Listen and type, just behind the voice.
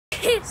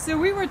So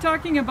we were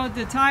talking about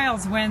the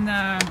tiles when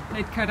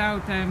it cut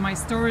out. My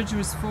storage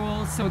was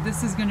full, so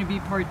this is going to be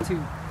part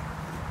 2.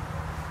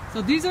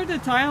 So these are the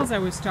tiles I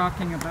was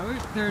talking about.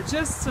 They're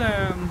just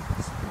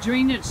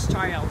drainage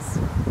tiles.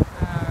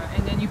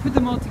 And then you put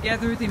them all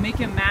together, they make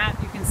a mat,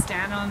 you can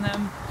stand on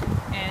them.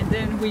 And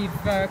then we've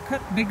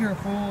cut bigger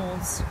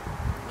holes.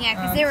 Yeah,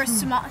 because they were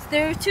small.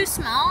 They were too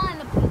small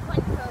and the poop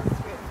wouldn't go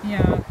through.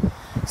 Yeah.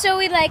 So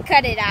we like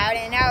cut it out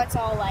and now it's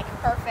all like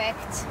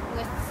perfect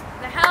with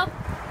the help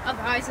of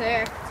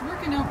Isaac. It's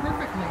working out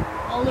perfectly.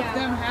 All of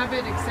them have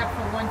it except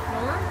for one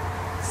floor.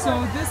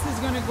 So this is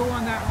going to go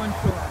on that one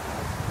floor.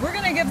 We're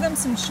going to give them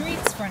some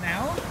treats for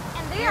now.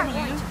 And they are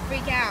going to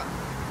freak out.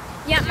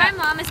 Yeah, my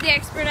mom is the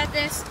expert at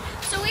this.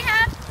 So we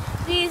have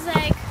these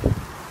like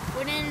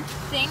wooden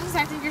things.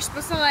 I think you're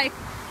supposed to like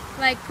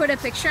put a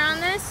picture on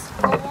this.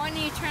 But when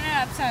you turn it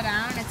upside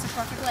down, it's a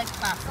perfect like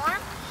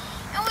platform.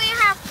 And we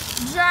have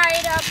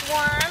dried up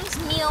worms,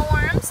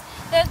 mealworms.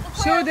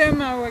 Show them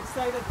how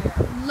excited they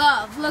are.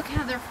 Love. Look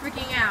how they're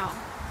freaking out.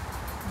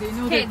 They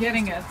know they're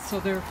getting it, so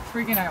they're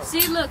freaking out.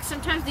 See, look,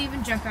 sometimes they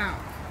even jump out.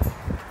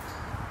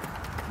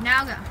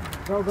 Now go.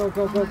 Go,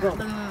 go, go, go, go.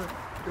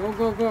 Go,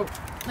 go, go.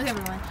 Look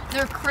everyone.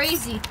 They're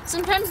crazy.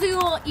 Sometimes they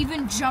will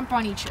even jump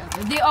on each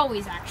other. They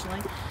always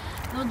actually.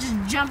 They'll just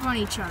jump on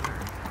each other.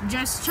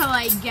 Just to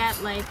like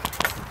get like...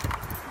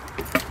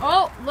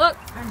 Oh, look.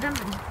 They're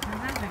jumping. They're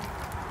jumping.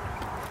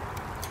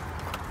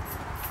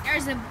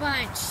 There's a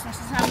bunch.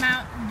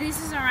 This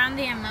is around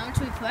the amount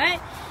we put.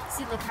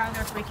 See, look how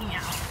they're freaking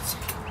out.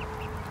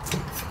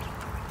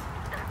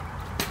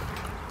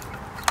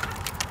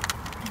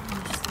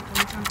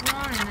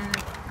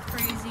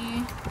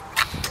 Crazy.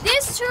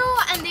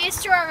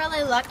 These two are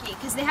really lucky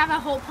because they have a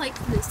whole plate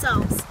to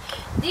themselves.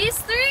 These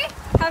 3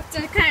 have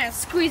to kind of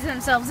squeeze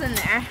themselves in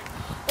there.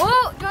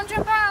 Oh, don't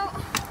jump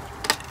out.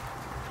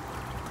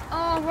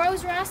 Oh,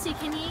 Rose Rossi,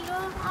 can he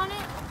go on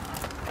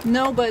it?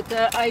 No, but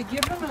I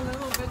give him a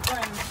little bit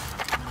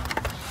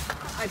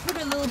I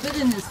put a little bit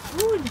in his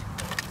food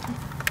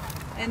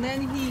and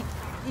then he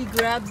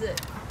grabs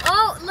it.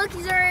 Oh, look,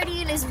 he's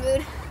already in his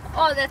food.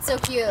 Oh, that's so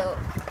cute.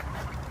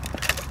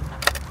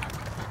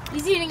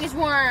 He's eating his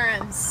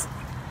worms.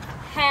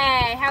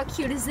 Hey, how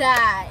cute is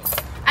that?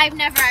 I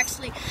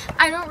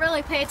don't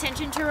really pay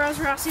attention to Rose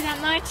Rossi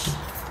that much.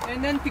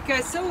 And then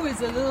Picasso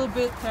is a little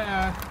bit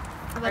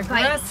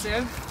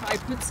aggressive. I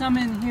put some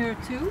in here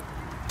too.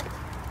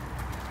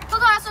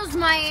 Picasso's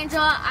my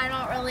angel. I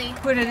don't really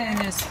put it in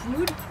his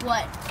food.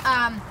 What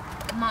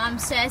Mom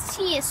says.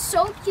 He is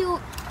so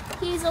cute.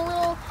 He's a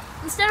little,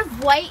 instead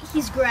of white,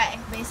 he's gray,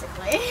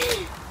 basically.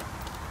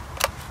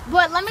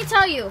 But let me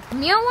tell you,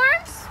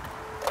 mealworms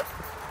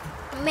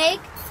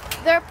make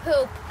their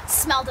poop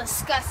smell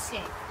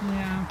disgusting.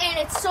 Yeah. And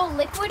it's so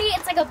liquidy.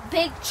 It's like a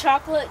big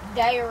chocolate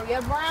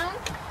diarrhea brown.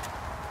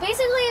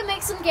 Basically, it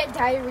makes them get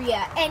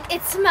diarrhea, and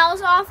it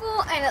smells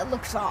awful, and it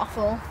looks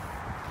awful.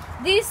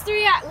 These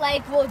 3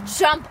 like will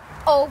jump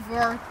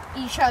over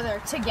each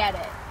other to get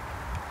it.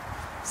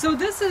 So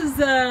this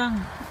is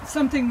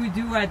something we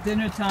do at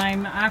dinner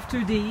time.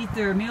 After they eat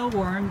their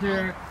mealworm,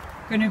 they're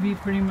going to be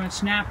pretty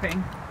much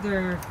napping.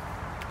 They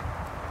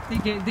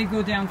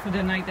go down for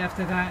the night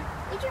after that.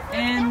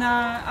 And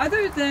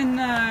other than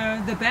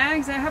the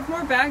bags, I have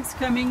more bags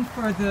coming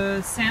for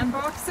the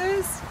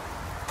sandboxes.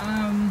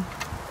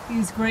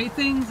 These gray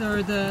things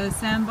are the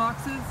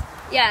sandboxes.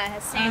 Yeah,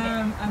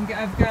 sand.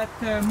 I've got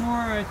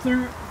more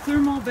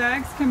thermal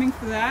bags coming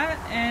for that,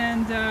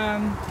 and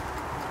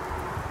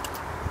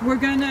we're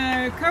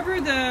gonna cover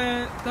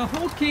the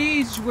whole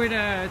cage with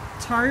a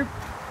tarp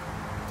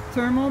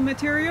thermal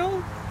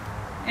material,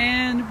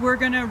 and we're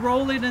gonna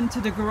roll it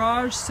into the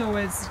garage so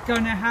it's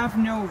gonna have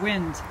no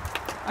wind.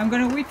 I'm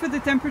gonna wait for the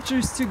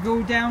temperatures to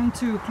go down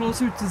to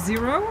closer to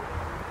 0,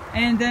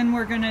 and then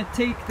we're gonna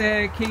take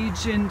the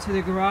cage into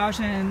the garage,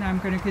 and I'm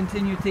gonna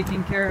continue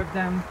taking care of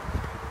them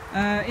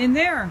in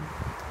there.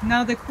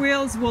 Now the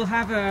quails will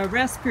have a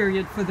rest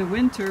period for the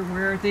winter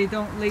where they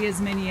don't lay as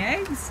many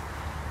eggs,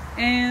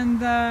 and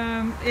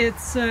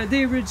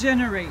they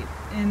regenerate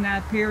in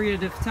that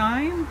period of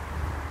time.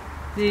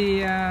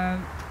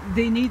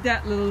 They need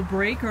that little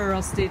break, or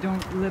else they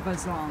don't live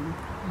as long.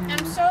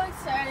 I'm so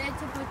excited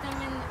to put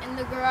them in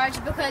the garage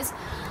because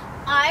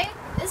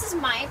this is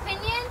my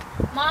opinion.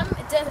 Mom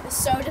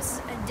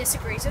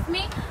disagrees with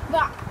me,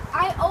 but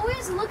I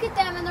always look at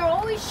them and they're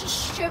always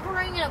just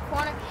shivering in a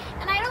corner,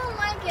 and I don't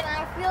like it. And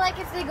I feel like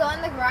if they go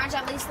in the garage,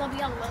 at least they'll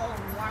be a little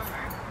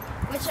warmer,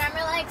 which I'm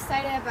really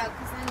excited about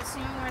because then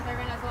soon they're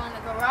gonna go in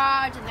the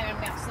garage and they're gonna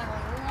be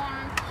snugly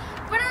warm.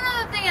 But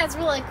another thing that's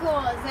really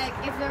cool is like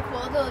if they're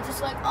cold, they'll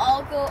just like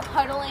all go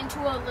huddle into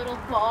a little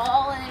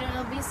ball, and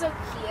it'll be so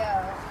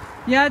cute.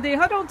 Yeah, they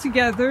huddle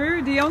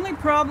together. The only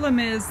problem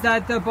is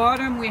that the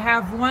bottom we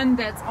have one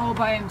that's all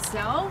by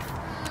himself.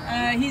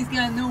 He's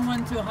got no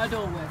one to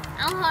huddle with.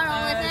 I'll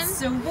huddle with him.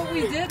 So what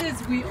we did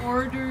is we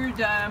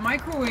ordered a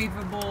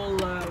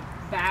microwavable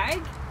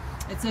bag.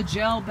 It's a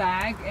gel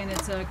bag, and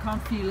it's a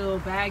comfy little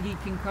bag he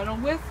can cuddle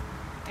with.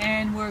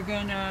 And we're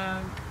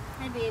gonna...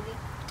 Hi, baby.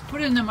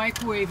 put it in the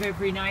microwave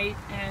every night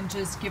and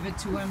just give it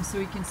to him so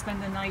he can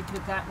spend the night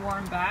with that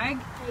warm bag.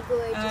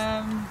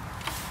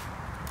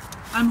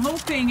 I'm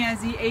hoping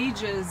as he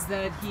ages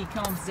that he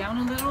calms down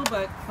a little,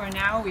 but for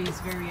now he's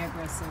very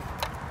aggressive.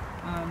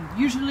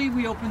 Usually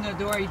we open the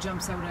door, he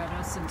jumps out at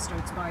us and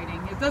starts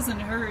biting. It doesn't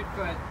hurt,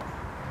 but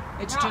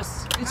it's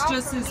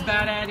just his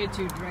bad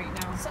attitude right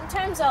now.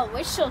 Sometimes I'll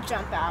wish he'll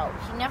jump out.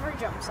 He never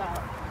jumps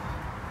out.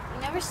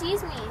 He never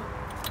sees me.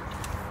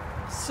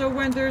 So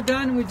when they're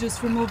done, we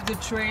just remove the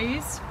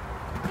trays.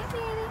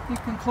 You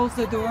can close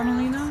the door,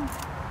 Melina.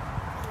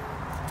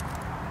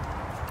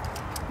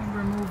 And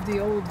remove the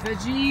old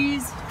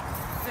veggies.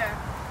 There.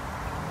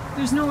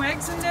 There's no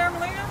eggs in there,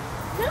 Melina?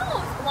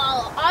 No.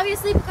 Well,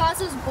 obviously because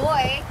it's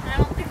boy, I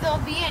don't think there'll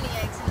be any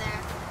eggs in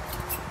there.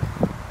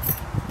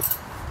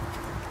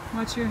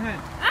 Watch your head.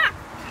 Ah!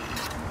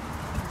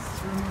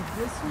 Let's remove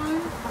this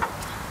one.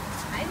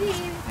 I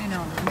did. I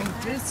know.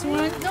 Remove this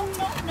one.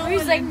 No.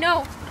 He's like,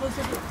 no.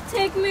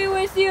 Take me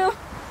with you.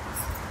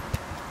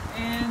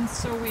 And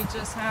so we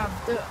just have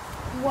the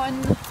one.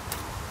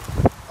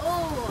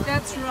 Oh.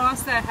 That's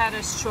Ross that had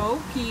a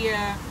stroke. He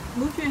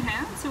move your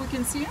hand so we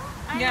can see him.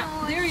 I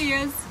know. There he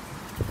is.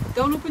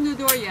 Don't open the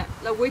door yet.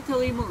 Wait till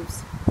he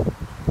moves.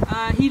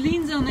 He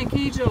leans on the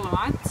cage a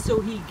lot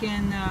so he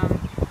can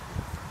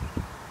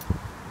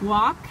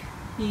walk.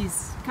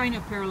 He's kind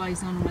of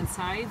paralyzed on one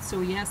side,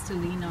 so he has to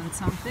lean on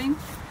something.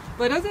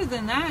 But other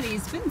than that,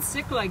 he's been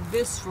sick like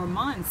this for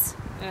months,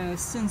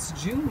 since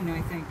June,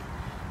 I think.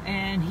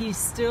 And he's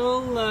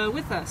still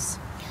with us.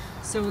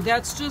 So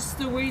that's just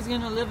the way he's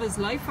going to live his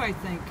life, I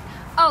think.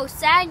 Oh,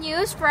 sad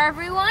news for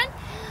everyone.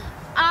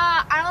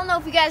 I don't know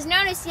if you guys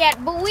noticed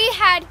yet, but we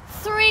had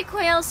 3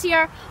 quails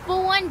here,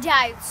 but one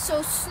died.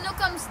 So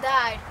Snookums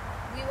died.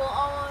 We will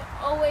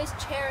always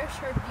cherish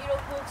her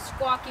beautiful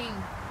squawking.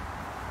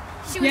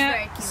 She was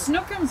very cute.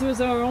 Snookums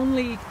was our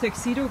only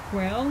tuxedo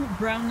quail,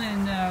 brown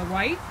and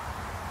white.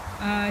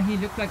 He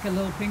looked like a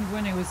little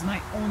penguin. It was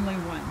my only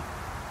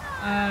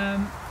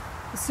one.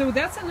 So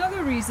that's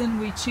another reason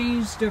we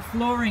changed the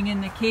flooring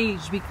in the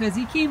cage, because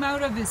he came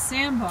out of his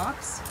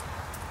sandbox.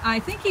 I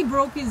think he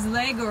broke his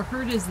leg or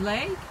hurt his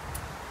leg.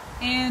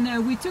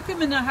 And we took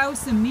him in the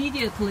house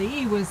immediately.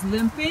 He was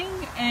limping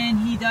and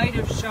he died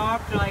of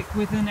shock like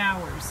within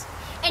hours.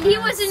 And he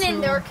wasn't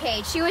in their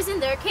cage. He was in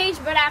their cage,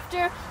 but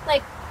after,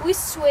 like, we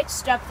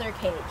switched up their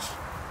cage.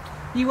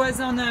 He was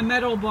on a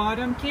metal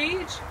bottom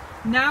cage.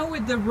 Now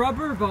with the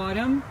rubber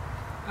bottom,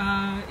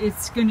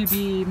 it's going to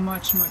be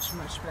much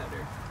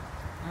better.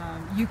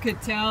 You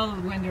could tell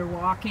when they're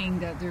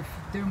walking that they're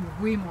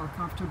way more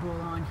comfortable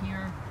on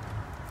here.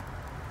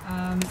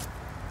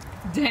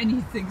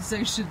 Danny thinks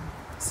I should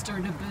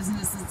start a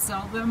business and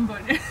sell them,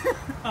 but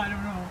I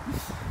don't know.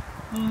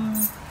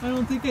 I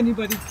don't think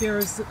anybody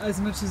cares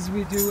as much as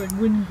we do and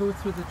wouldn't go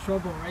through the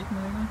trouble, right,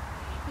 Melina?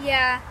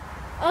 Yeah.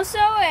 Also,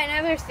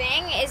 another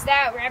thing is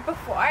that right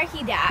before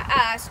he died,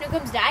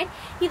 Snookums died,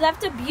 he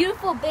left a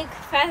beautiful big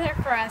feather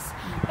for us.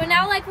 But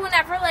now, like,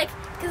 whenever, like,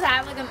 because I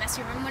have, like, a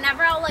messy room,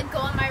 whenever I'll, like,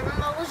 go in my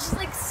room, I'll just,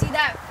 like, see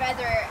that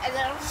feather, and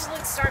then I'll just,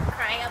 like, start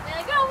crying. I'll be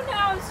like, oh,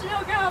 no,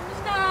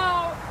 Snookums,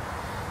 no!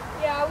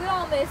 Yeah, we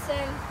all miss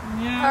him.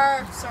 Yeah.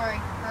 Her.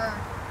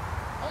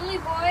 Only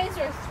boys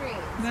or 3?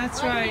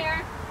 That's one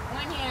right.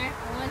 One here,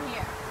 one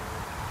here.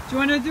 Do you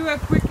want to do a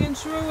quick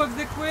intro of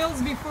the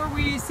quails before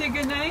we say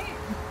goodnight?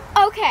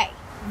 Okay,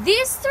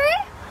 these 3,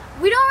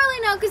 we don't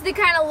really know because they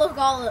kind of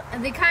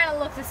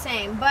look the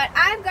same. But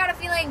I've got a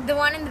feeling the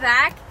one in the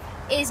back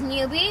is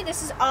Newbie.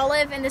 This is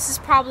Olive, and this is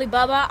probably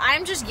Bubba.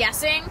 I'm just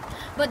guessing,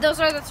 but those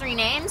are the 3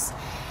 names.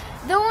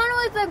 The one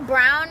with the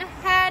brown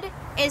head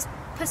is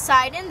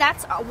Poseidon.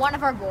 That's one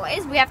of our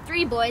boys. We have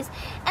 3 boys,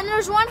 and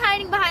there's one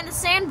hiding behind the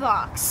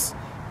sandbox,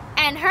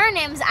 and her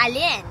name's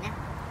Aline.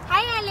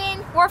 Hi,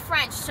 Aline. We're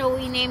French, so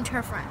we named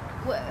her French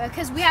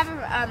because we have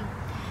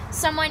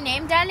someone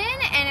named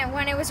Aline, and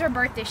when it was her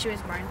birthday, she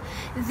was born.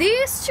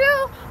 These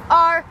 2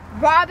 are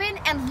Robin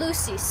and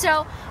Lucy.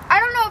 So I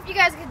don't know if you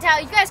guys can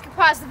tell. You guys can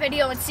pause the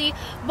video and see,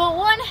 but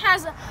one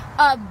has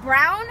a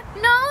brown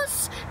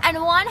nose,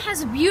 and one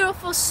has a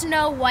beautiful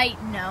snow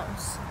white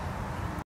nose.